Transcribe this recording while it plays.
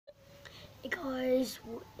Hey guys,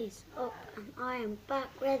 what is up? And I am back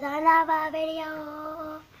with another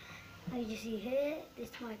video. As you see here, this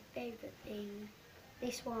is my favourite thing.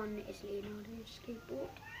 This one is Leonardo's skateboard.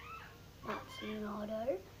 That's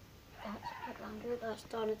Leonardo. That's Michelangelo. That's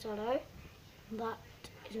Donatello. And that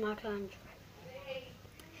is Michelangelo.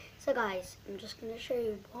 So guys, I'm just going to show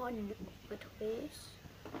you one of my toys.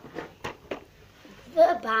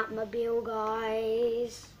 The Batmobile,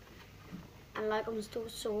 guys. And like I'm still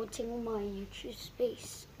sorting all my YouTube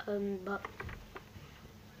space, but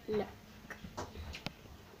look,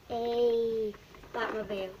 a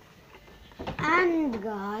Batmobile. And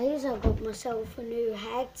guys, I've got myself a new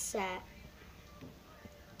headset.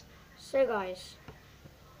 So guys,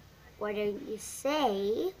 why don't you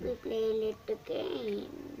say we play a little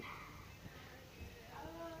game?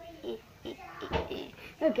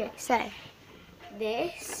 Okay, so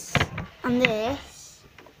this and this,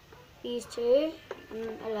 these two,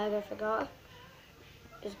 and a Lego figure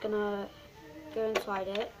is gonna go inside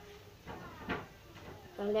it.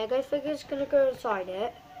 The Lego figure is gonna go inside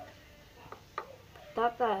it. Put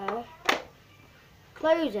that there.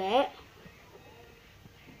 Close it.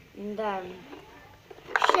 And then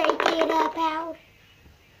shake it up out.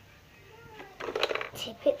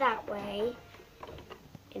 Tip it that way.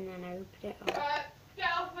 And then open it up. Get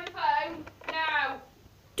off my phone now!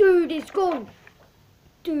 Dude, it's gone.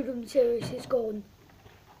 Dude, I'm serious, it's gone.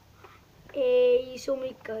 You saw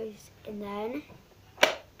me, guys. And then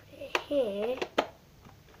put it here.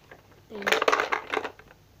 Then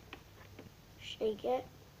shake it.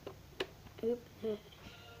 Open it.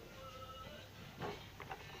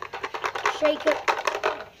 Shake it.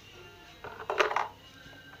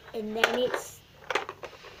 And then it's...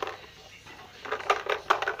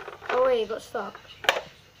 Oh wait, it got stuck.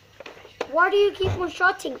 Why do you keep on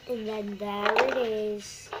shutting? And then there it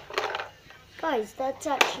is. Guys, that's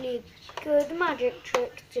actually a good magic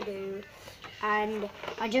trick to do. And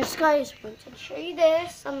I just, guys, wanted to show you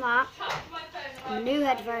this and that. And new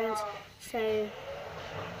headphones. So,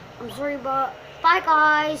 I'm sorry, but bye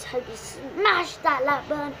guys. Hope you smash that like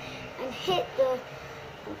button and hit the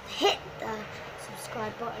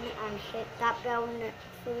subscribe button and hit that bell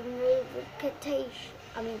for notification.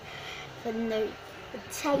 For notification. I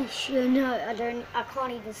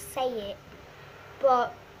can't even say it.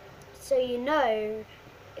 But so you know,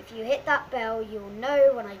 if you hit that bell, you'll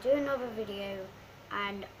know when I do another video.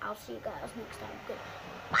 And I'll see you guys next time. Good.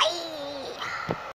 Bye.